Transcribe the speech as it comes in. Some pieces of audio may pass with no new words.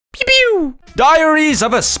Woo! Diaries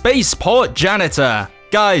of a Spaceport Janitor.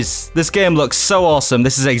 Guys, this game looks so awesome.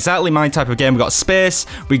 This is exactly my type of game. We got space,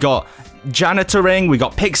 we got janitoring, we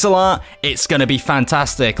got pixel art. It's gonna be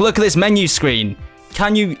fantastic. Look at this menu screen.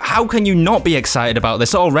 How can you not be excited about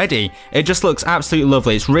this already? It just looks absolutely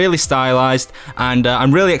lovely. It's really stylized, and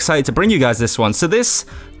I'm really excited to bring you guys this one. So this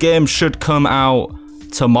game should come out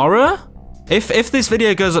tomorrow? If this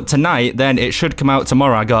video goes up tonight, then it should come out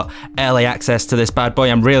tomorrow. I got early access to this bad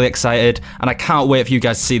boy. I'm really excited, and I can't wait for you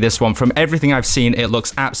guys to see this one. From everything I've seen, it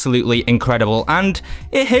looks absolutely incredible, and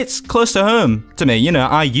it hits close to home to me. You know,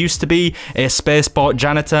 I used to be a spaceport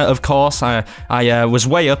janitor, of course. I was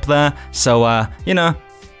way up there, so, you know,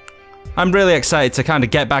 I'm really excited to kind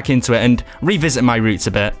of get back into it and revisit my roots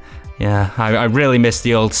a bit. Yeah, I really miss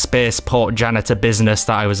the old spaceport janitor business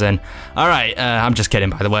that I was in. Alright, I'm just kidding,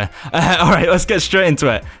 by the way. Alright, let's get straight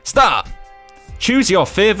into it. Start! Choose your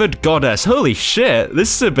favored goddess. Holy shit,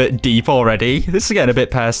 this is a bit deep already. This is getting a bit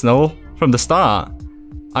personal from the start.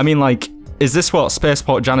 I mean, like, is this what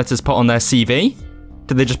spaceport janitors put on their CV?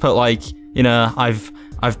 Did they just put, like, you know,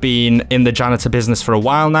 I've been in the janitor business for a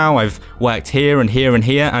while now. I've worked here and here and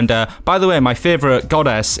here. And, by the way, my favorite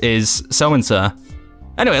goddess is so-and-so.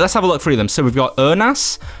 Anyway, let's have a look through them. So we've got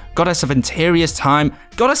Urnas, Goddess of Interiors Time.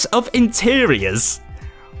 Goddess of Interiors?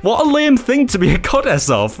 What a lame thing to be a goddess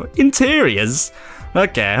of. Interiors?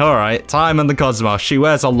 Okay, alright. Time and the Cosmos. She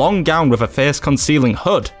wears a long gown with a face-concealing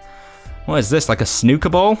hood. What is this, like a snooker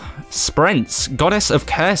ball? Sprents, Goddess of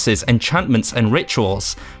Curses, Enchantments, and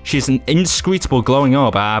Rituals. She's an inscrutable glowing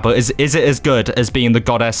orb, but is it as good as being the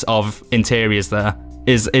Goddess of Interiors there?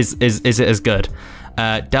 Is it as good?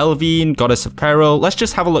 Delvine, Goddess of Peril. Let's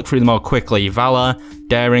just have a look through them all quickly. Valor,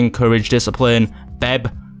 Daring, Courage, Discipline,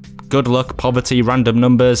 Beb, Good Luck, Poverty, Random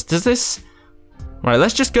Numbers. Does this... Right,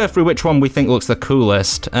 let's just go through which one we think looks the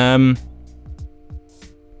coolest. I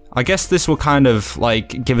guess this will kind of,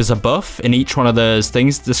 like, give us a buff in each one of those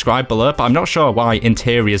things described below, but I'm not sure why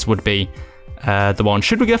Interiors would be the one.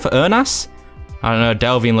 Should we go for Urnas? I don't know,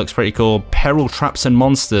 Delvine looks pretty cool. Peril, Traps, and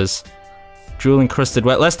Monsters. Jewel Encrusted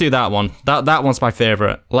Wet. Let's do that one. That one's my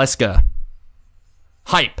favorite. Let's go.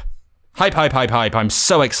 Hype. Hype, hype, hype, hype. I'm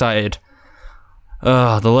so excited.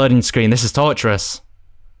 Oh, the loading screen. This is torturous.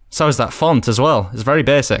 So is that font as well. It's very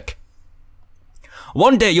basic.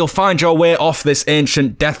 One day you'll find your way off this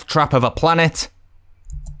ancient death trap of a planet.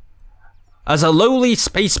 As a lowly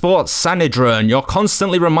spaceport sanidrone, you're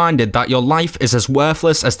constantly reminded that your life is as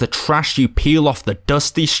worthless as the trash you peel off the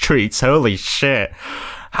dusty streets. Holy shit.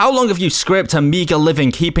 How long have you scraped a meager living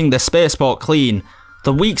keeping the spaceport clean?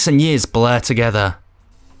 The weeks and years blur together.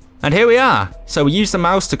 And here we are. So we use the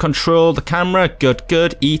mouse to control the camera. Good,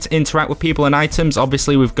 good. Eat, interact with people and items.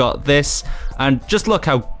 Obviously we've got this. And just look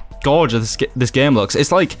how gorgeous this game looks.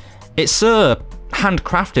 It's like, it's so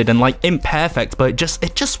handcrafted and like imperfect, but it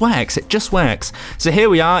just works. It just works. So here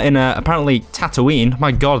we are in apparently Tatooine.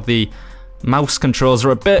 My god, the mouse controls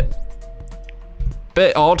are a bit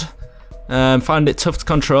odd. Find it tough to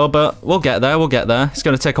control, but we'll get there, It's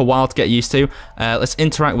going to take a while to get used to. Let's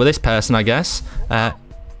interact with this person, I guess.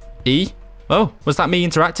 E? Oh, was that me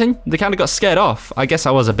interacting? They kind of got scared off. I guess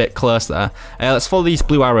I was a bit close there. Let's follow these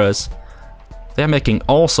blue arrows. They're making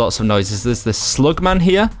all sorts of noises. There's this slug man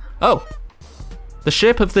here. Oh! The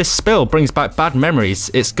shape of this spill brings back bad memories.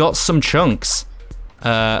 It's got some chunks.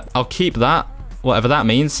 I'll keep that, whatever that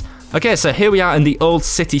means. Okay, so here we are in the old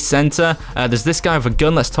city centre. There's this guy with a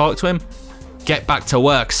gun. Let's talk to him. Get back to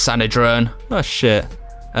work, Sanidrone. Oh, shit.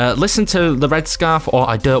 Listen to the red scarf or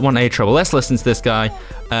I don't want any trouble. Let's listen to this guy.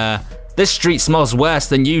 This street smells worse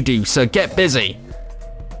than you do, so get busy.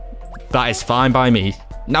 That is fine by me.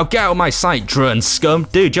 Now get out of my sight, drone scum.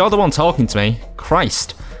 Dude, you're the one talking to me.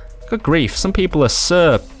 Christ. Good grief. Some people are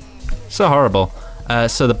so horrible.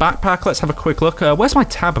 So the backpack, let's have a quick look. Where's my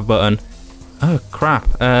tab button? Oh, crap.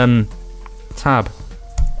 Tab.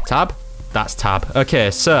 Tab? That's tab.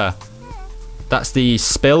 Okay, so that's the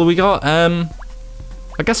spill we got.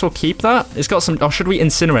 I guess we'll keep that. It's got some... Or should we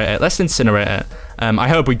incinerate it? Let's incinerate it. I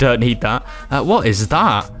hope we don't need that. What is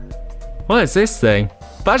that? What is this thing?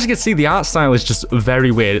 But as you can see, the art style is just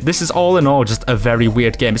very weird. This is all in all just a very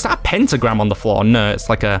weird game. Is that a pentagram on the floor? No, it's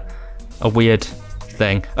like a weird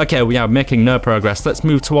thing. Okay, we are making no progress. Let's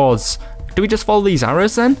move towards... Do we just follow these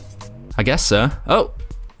arrows then? I guess so. Oh.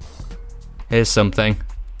 Here's something.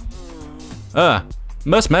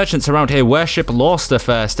 Most merchants around here worship Lorster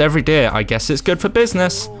first every day. I guess it's good for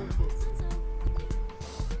business.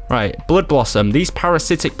 Right, Blood Blossom. These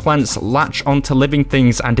parasitic plants latch onto living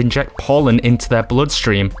things and inject pollen into their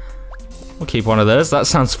bloodstream. We'll keep one of those. That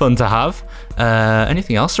sounds fun to have.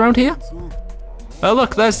 Anything else around here? Oh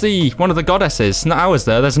look, there's one of the goddesses. Not ours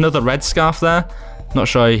there. There's another red scarf there. Not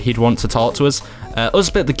sure he'd want to talk to us.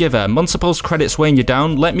 Usbit the Giver. Municipal's credits weighing you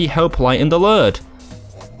down. Let me help lighten the load.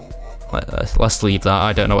 Let's leave that.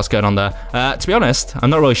 I don't know what's going on there. To be honest, I'm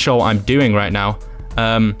not really sure what I'm doing right now.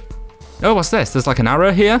 Oh, what's this? There's like an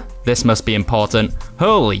arrow here? This must be important.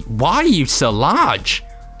 Holy, why are you so large?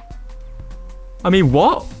 I mean,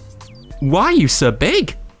 what? Why are you so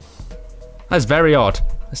big? That's very odd.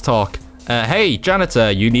 Let's talk. Hey,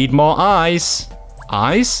 janitor, you need more eyes.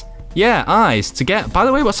 Eyes? Yeah, eyes. To get... By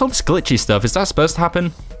the way, what's all this glitchy stuff? Is that supposed to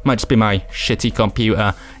happen? Might just be my shitty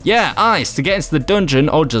computer. Yeah, eyes to get into the dungeon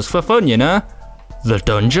or just for fun, you know? The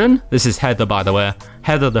dungeon? This is Heather, by the way.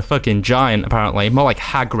 Heather the fucking giant, apparently. More like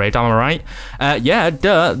Hagrid, am I right? Yeah,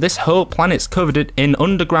 duh. This whole planet's covered in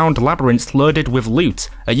underground labyrinths loaded with loot.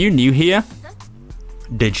 Are you new here?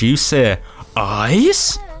 Did you say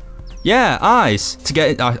eyes? Yeah, eyes. To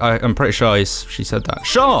get in, I'm pretty sure she said that.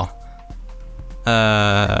 Sure.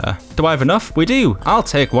 Do I have enough? We do. I'll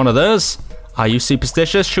take one of those. Are you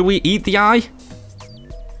superstitious? Should we eat the eye?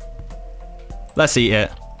 Let's eat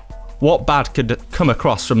it. What bad could come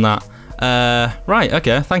across from that? Right,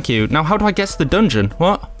 okay, thank you. Now, how do I get to the dungeon?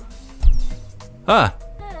 What? I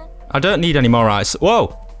don't need any more eyes.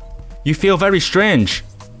 Whoa! You feel very strange.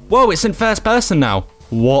 Whoa, it's in first person now.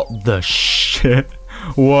 What the shit?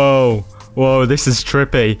 Whoa. Whoa, this is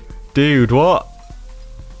trippy. Dude, what?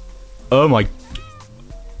 Oh my...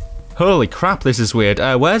 Holy crap, this is weird.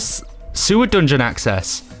 Where's sewer dungeon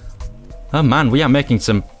access? Oh man, we are making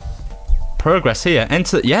some progress here.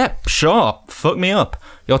 Enter... Yep, sure. Fuck me up.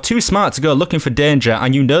 You're too smart to go looking for danger,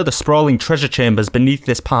 and you know the sprawling treasure chambers beneath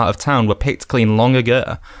this part of town were picked clean long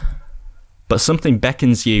ago. But something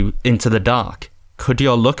beckons you into the dark. Could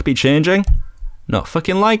your luck be changing? Not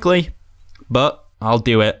fucking likely. But I'll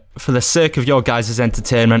do it. For the sake of your guys'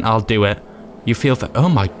 entertainment, I'll do it. You feel for... Oh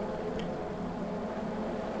my...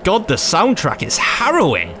 God, the soundtrack is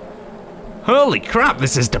harrowing. Holy crap,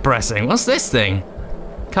 this is depressing. What's this thing?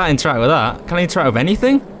 Can't interact with that. Can I interact with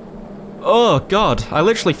anything? Oh god, I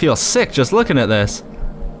literally feel sick just looking at this.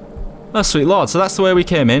 Oh sweet lord, so that's the way we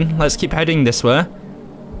came in. Let's keep heading this way.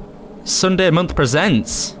 Sunday Month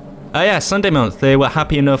presents. Oh yeah, Sunday Month. They were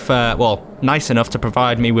happy enough, well, nice enough to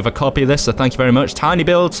provide me with a copy of this, so thank you very much. Tiny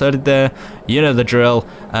build, so did they. You know the drill.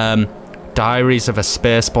 Diaries of a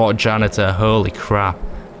Spaceport Janitor. Holy crap.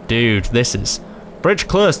 Dude, this is... Bridge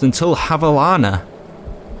closed until Havana.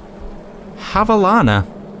 Havana?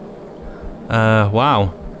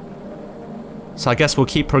 Wow. So I guess we'll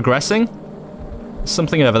keep progressing.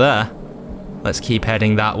 Something over there. Let's keep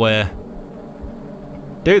heading that way.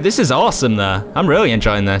 Dude, this is awesome there. I'm really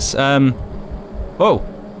enjoying this. Whoa.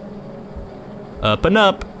 Up and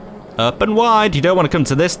up. Up and wide. You don't want to come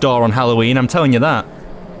to this door on Halloween, I'm telling you that.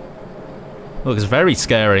 Looks very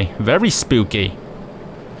scary. Very spooky.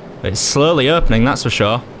 It's slowly opening, that's for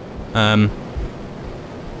sure.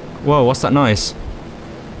 Whoa, what's that noise?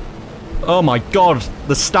 Oh my god,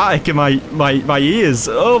 the static in my ears.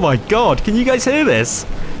 Oh my god, can you guys hear this?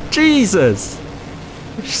 Jesus.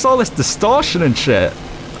 Just all this distortion and shit.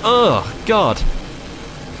 Oh god.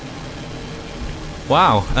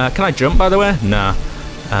 Wow, can I jump by the way? Nah.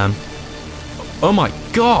 Oh my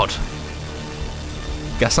god.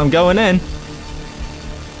 Guess I'm going in.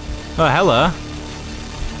 Oh, hello.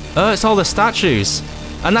 Oh, it's all the statues.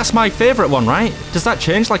 And that's my favourite one, right? Does that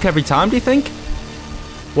change like every time, do you think?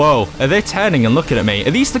 Whoa, are they turning and looking at me?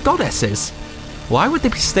 Are these the goddesses? Why would they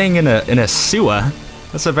be staying in a sewer?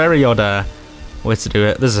 That's a very odd way to do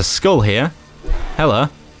it. There's a skull here. Hello.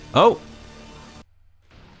 Oh.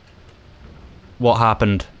 What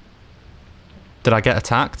happened? Did I get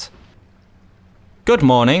attacked? Good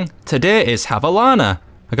morning. Today is Havana.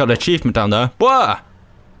 I got an achievement down there. Whoa!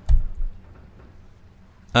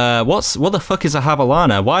 What the fuck is a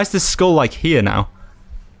Havana? Why is this skull like here now?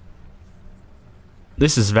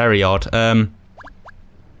 This is very odd. Oh,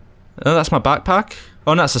 that's my backpack?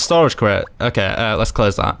 Oh, no, that's a storage crate. Okay, let's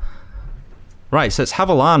close that. Right, so it's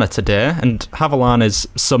Havana today, and Havana is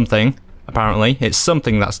something, apparently. It's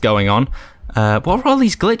something that's going on. What are all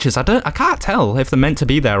these glitches? I can't tell if they're meant to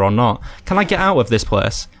be there or not. Can I get out of this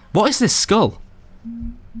place? What is this skull?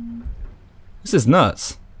 This is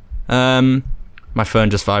nuts. My phone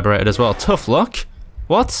just vibrated as well. Tough luck?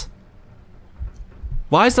 What?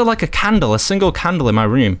 Why is there like a candle, a single candle in my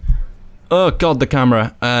room? Oh god, the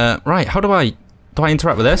camera. Right, how do I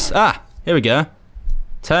interact with this? Ah, here we go.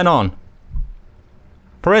 Turn on.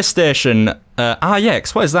 PlayStation,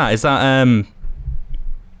 IX, what is that? Is that,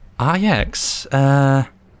 IX?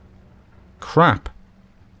 Crap.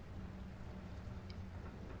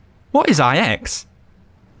 What is IX?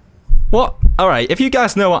 What? Alright, if you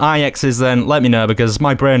guys know what IX is, then let me know, because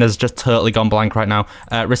my brain has just totally gone blank right now.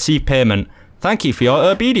 Receive payment. Thank you for your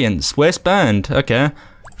obedience. Waistband. Okay.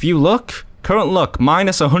 View look. Current look.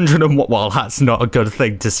 Minus 101. Well, that's not a good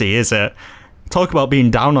thing to see, is it? Talk about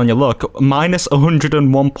being down on your luck. Minus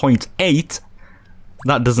 101.8.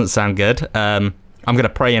 That doesn't sound good. I'm going to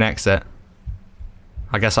pray and exit.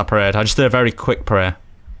 I guess I prayed. I just did a very quick prayer.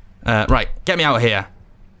 Right. Get me out of here.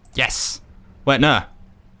 Yes. Wait, no.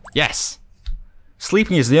 Yes.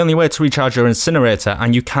 Sleeping is the only way to recharge your incinerator,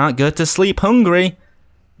 and you can't go to sleep hungry.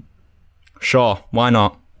 Sure, why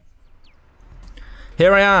not?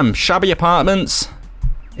 Here I am, shabby apartments.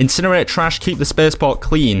 Incinerate trash, keep the spaceport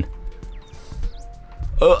clean.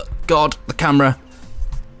 Oh, God, the camera.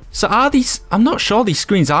 So are these... I'm not sure these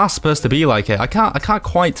screens are supposed to be like it. I can't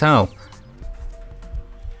quite tell.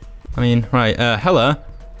 I mean, right, hello.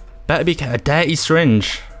 Better be a dirty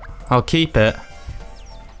syringe. I'll keep it.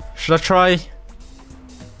 Should I try?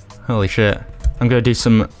 Holy shit. I'm gonna do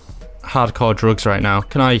some hardcore drugs right now.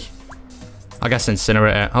 Can I guess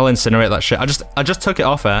incinerate it. I'll incinerate that shit. I just took it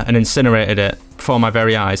off her and incinerated it before my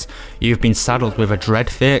very eyes. You've been saddled with a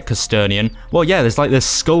dread fate, custodian. Well, yeah, there's like this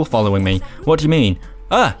skull following me. What do you mean?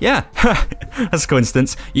 Ah, yeah. That's a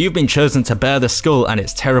coincidence. You've been chosen to bear the skull and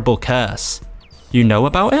its terrible curse. You know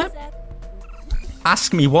about it?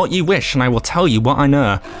 Ask me what you wish and I will tell you what I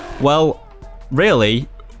know. Well, really,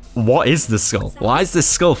 what is the skull? Why is this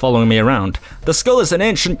skull following me around? The skull is an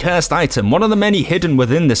ancient cursed item, one of the many hidden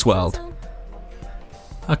within this world.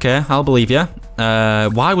 Okay, I'll believe you.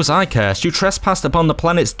 Why was I cursed? You trespassed upon the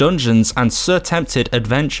planet's dungeons and so tempted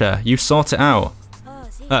adventure. You sought it out.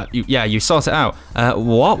 You sought it out.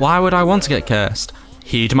 What? Why would I want to get cursed?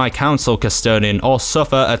 Heed my counsel, custodian, or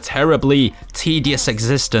suffer a terribly tedious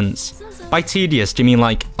existence. By tedious, do you mean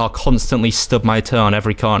like I'll constantly stub my toe on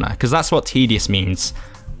every corner? Because that's what tedious means.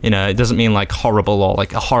 You know, it doesn't mean like horrible or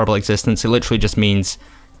like a horrible existence. It literally just means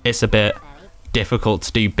it's a bit difficult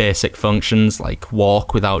to do basic functions like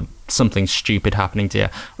walk without something stupid happening to you.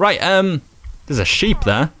 Right, there's a sheep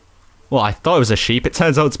there. Well, I thought it was a sheep. It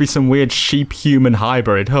turns out to be some weird sheep-human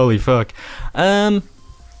hybrid. Holy fuck.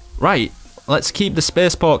 Right, let's keep the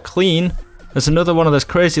spaceport clean. There's another one of those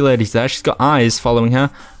crazy ladies there. She's got eyes following her.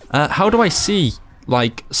 How do I see,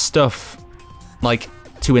 like, stuff, like,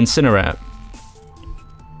 to incinerate?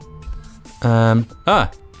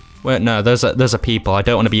 Wait, no, there's a people. I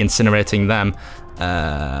don't want to be incinerating them.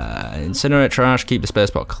 Incinerate trash, keep the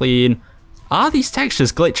spaceport clean. Are these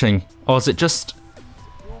textures glitching? Or is it just...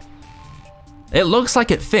 It looks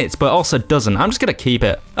like it fits, but also doesn't. I'm just gonna keep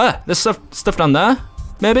it. There's stuff down there?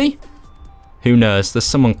 Maybe? Who knows? There's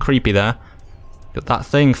someone creepy there. That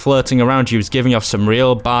thing floating around you is giving off some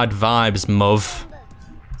real bad vibes, Muv.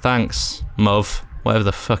 Thanks, Muv. Whatever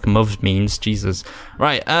the fuck Muv means, Jesus.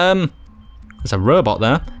 Right, there's a robot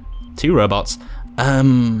there. 2 robots.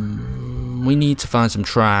 We need to find some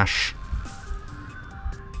trash.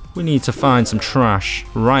 We need to find some trash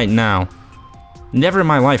right now. Never in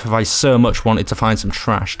my life have I so much wanted to find some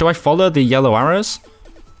trash. Do I follow the yellow arrows?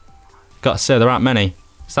 Gotta say, there aren't many.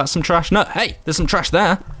 Is that some trash? No, hey, there's some trash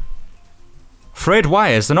there. Frayed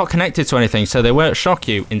wires, they're not connected to anything, so they won't shock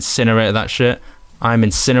you. Incinerate that shit. I'm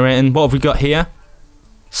incinerating. What have we got here?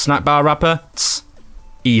 Snack bar wrapper? Tss.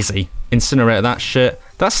 Easy. Incinerate that shit.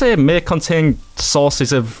 That say it may contain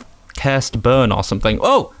sources of cursed burn or something.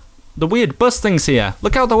 Oh! The weird bus thing's here.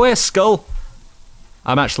 Look out the way, skull.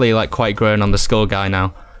 I'm actually like quite grown on the skull guy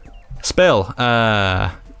now. Spill.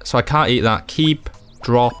 So I can't eat that. Keep.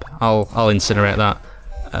 Drop. I'll incinerate that.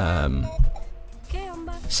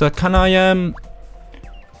 So can I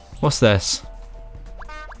what's this?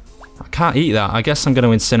 I can't eat that. I guess I'm going to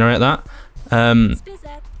incinerate that.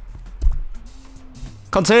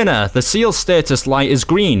 Container. The seal status light is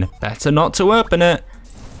green. Better not to open it.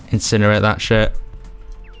 Incinerate that shit.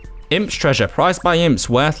 Imp's treasure. Prized by imps.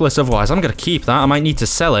 Worthless otherwise. I'm going to keep that. I might need to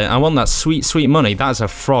sell it. I want that sweet, sweet money. That is a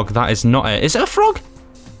frog. That is not it. Is it a frog?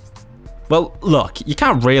 Well, look. You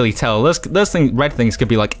can't really tell. Those red things could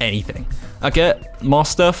be like anything. Okay. More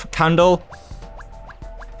stuff. Candle.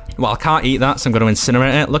 Well, I can't eat that, so I'm going to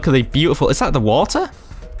incinerate it. Look at the beautiful... Is that the water?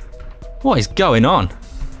 What is going on?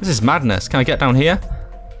 This is madness. Can I get down here?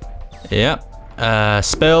 Yep.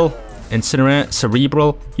 Spill. Incinerate.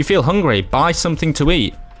 Cerebral. You feel hungry. Buy something to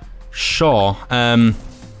eat. Sure.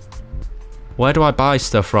 Where do I buy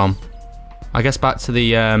stuff from? I guess back to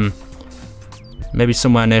the, maybe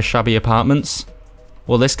somewhere near shabby apartments.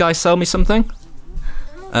 Will this guy sell me something?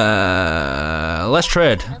 Let's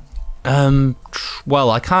trade. Well,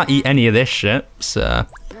 I can't eat any of this shit, so...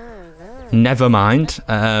 Never mind.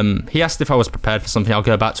 He asked if I was prepared for something. I'll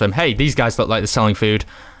go back to him. Hey, these guys look like they're selling food.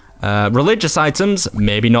 Religious items?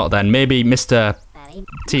 Maybe not then. Maybe Mr.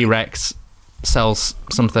 T-Rex sells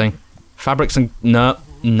something. Fabrics and... No,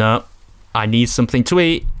 no. I need something to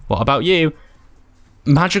eat. What about you?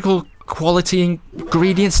 Magical quality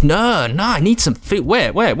ingredients? No, no, I need some food.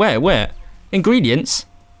 Wait. Ingredients?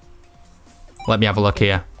 Let me have a look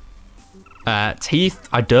here. Teeth,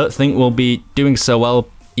 I don't think we'll be doing so well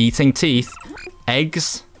eating teeth.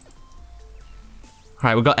 Eggs.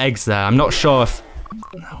 Right, we've got eggs there. I'm not sure if...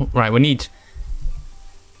 Right, we need...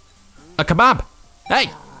 a kebab.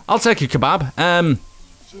 Hey, I'll take a kebab.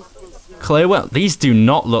 Clear well. These do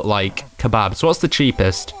not look like kebabs. What's the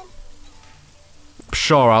cheapest?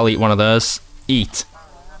 Sure, I'll eat one of those. Eat.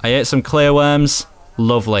 I ate some clear worms.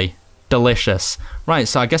 Lovely. Delicious. Right,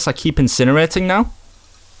 so I guess I keep incinerating now.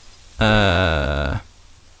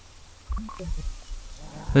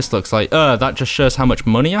 This looks like... that just shows how much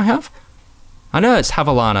money I have? I know it's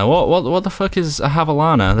Havilana. What the fuck is a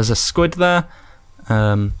Havilana? There's a squid there.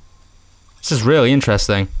 This is really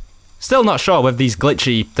interesting. Still not sure whether these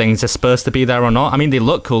glitchy things are supposed to be there or not. I mean, they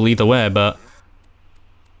look cool either way, but...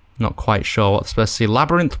 not quite sure what they're supposed to see.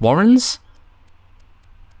 Labyrinth Warrens?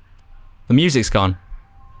 The music's gone.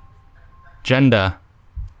 Gender.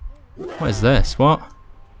 What is this? What?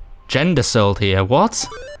 Gender sold here. What?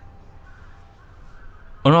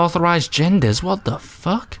 Unauthorized genders? What the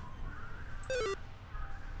fuck?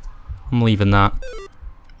 I'm leaving that.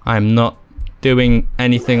 I'm not doing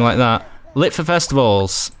anything like that. Lit for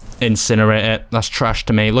festivals. Incinerate it. That's trash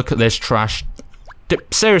to me. Look at this trash.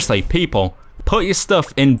 Seriously, people. Put your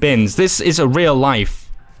stuff in bins. This is a real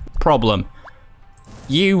life problem.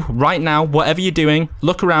 You, right now, whatever you're doing,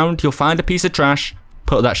 look around, you'll find a piece of trash,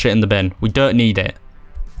 put that shit in the bin. We don't need it.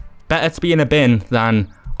 Better to be in a bin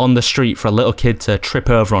than on the street for a little kid to trip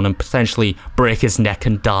over on and potentially break his neck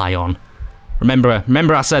and die on. Remember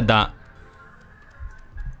I said that.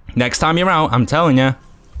 Next time you're out, I'm telling you,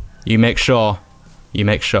 you make sure.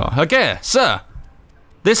 Okay, so,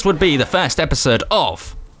 this would be the first episode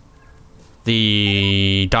of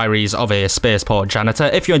the Diaries of a Spaceport Janitor.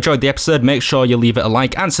 If you enjoyed the episode, make sure you leave it a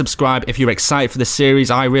like and subscribe if you're excited for this series.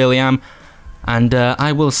 I really am. And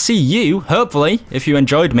I will see you, hopefully, if you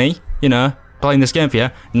enjoyed me, you know, playing this game for you.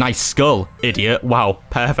 Nice skull, idiot. Wow,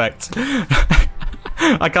 perfect.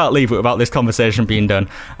 I can't leave it without this conversation being done.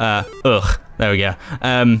 There we go.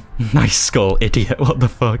 Nice skull, idiot. What the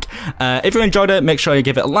fuck? If you enjoyed it, make sure you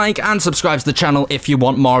give it a like and subscribe to the channel if you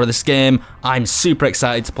want more of this game. I'm super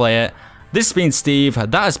excited to play it. This has been Steve.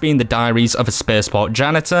 That has been the Diaries of a Spaceport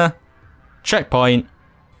Janitor. Checkpoint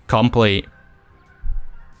complete.